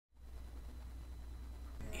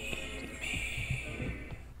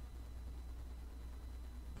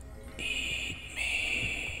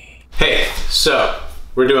Hey, so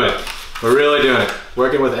we're doing it. We're really doing it.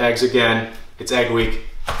 Working with eggs again. It's egg week.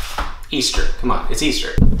 Easter, come on, it's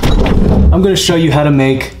Easter. I'm gonna show you how to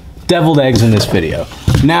make deviled eggs in this video.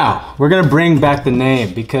 Now, we're gonna bring back the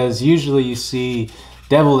name because usually you see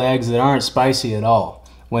deviled eggs that aren't spicy at all.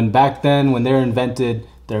 When back then, when they're invented,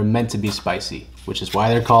 they're meant to be spicy, which is why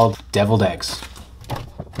they're called deviled eggs.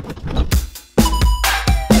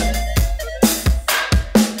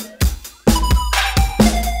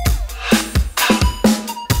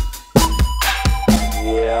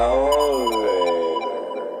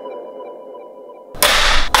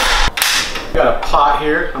 Got a pot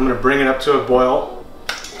here. I'm gonna bring it up to a boil.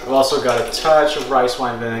 I've also got a touch of rice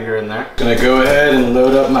wine vinegar in there. Gonna go ahead and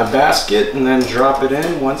load up my basket and then drop it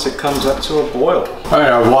in once it comes up to a boil. All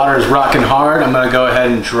right, our water is rocking hard. I'm gonna go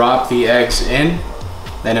ahead and drop the eggs in,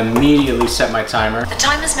 then immediately set my timer. The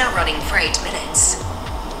timer is now running for 8 minutes.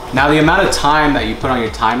 Now the amount of time that you put on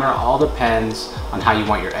your timer all depends on how you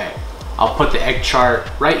want your egg. I'll put the egg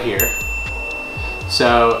chart right here.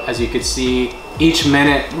 So as you can see, each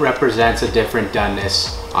minute represents a different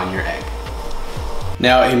doneness on your egg.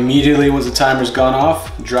 Now immediately once the timer's gone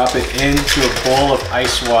off, drop it into a bowl of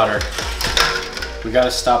ice water. We gotta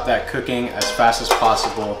stop that cooking as fast as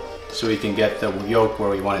possible so we can get the yolk where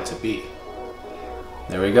we want it to be.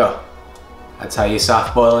 There we go. That's how you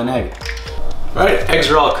soft boil an egg. All right, eggs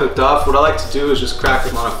are all cooked off. What I like to do is just crack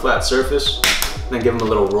them on a flat surface and then give them a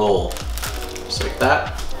little roll, just like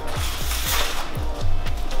that.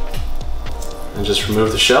 And just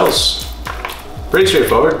remove the shells. Pretty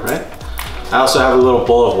straightforward, right? I also have a little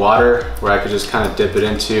bowl of water where I could just kind of dip it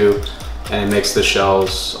into, and it makes the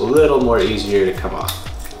shells a little more easier to come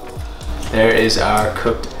off. There is our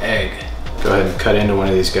cooked egg. Go ahead and cut into one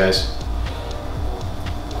of these guys.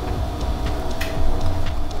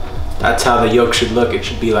 That's how the yolk should look. It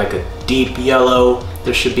should be like a deep yellow.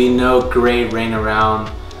 There should be no gray ring around.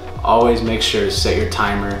 Always make sure to set your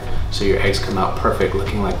timer so your eggs come out perfect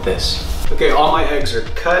looking like this. Okay, all my eggs are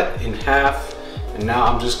cut in half, and now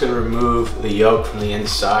I'm just gonna remove the yolk from the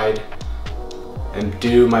inside and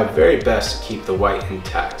do my very best to keep the white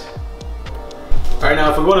intact. All right, now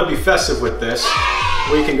if we wanna be festive with this,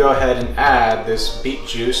 we can go ahead and add this beet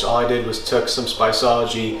juice. All I did was took some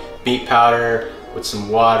Spiceology beet powder with some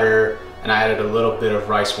water, and I added a little bit of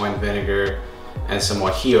rice wine vinegar and some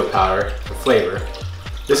guajillo powder for flavor.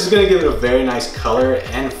 This is gonna give it a very nice color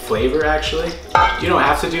and flavor actually. You don't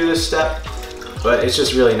have to do this step, but it's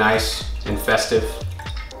just really nice and festive,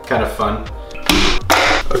 kind of fun.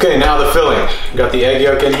 Okay, now the filling. Got the egg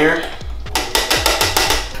yolk in here.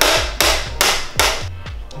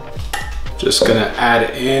 Just gonna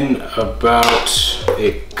add in about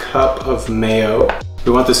a cup of mayo.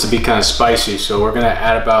 We want this to be kind of spicy, so we're gonna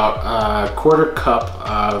add about a quarter cup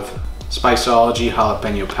of Spiceology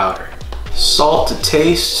Jalapeño powder. Salt to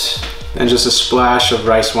taste, and just a splash of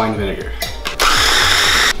rice wine vinegar.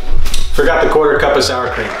 Forgot the quarter cup of sour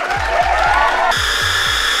cream.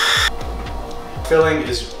 Filling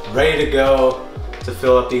is ready to go to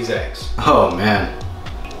fill up these eggs. Oh man,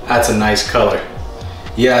 that's a nice color.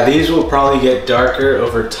 Yeah, these will probably get darker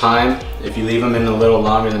over time. If you leave them in a little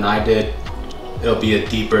longer than I did, it'll be a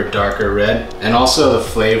deeper, darker red. And also the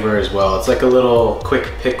flavor as well. It's like a little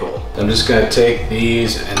quick pickle. I'm just gonna take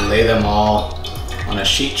these and lay them all on a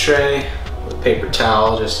sheet tray with a paper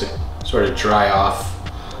towel just to sort of dry off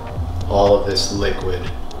all of this liquid.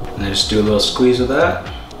 And then just do a little squeeze of that.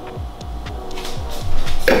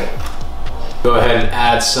 Go ahead and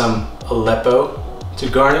add some Aleppo to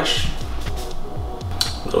garnish.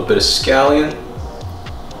 A little bit of scallion.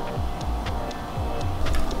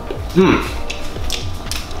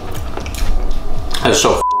 That's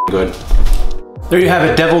so good. There you have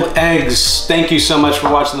it, deviled eggs. Thank you so much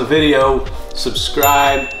for watching the video.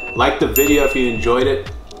 Subscribe, like the video if you enjoyed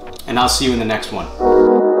it, and I'll see you in the next one.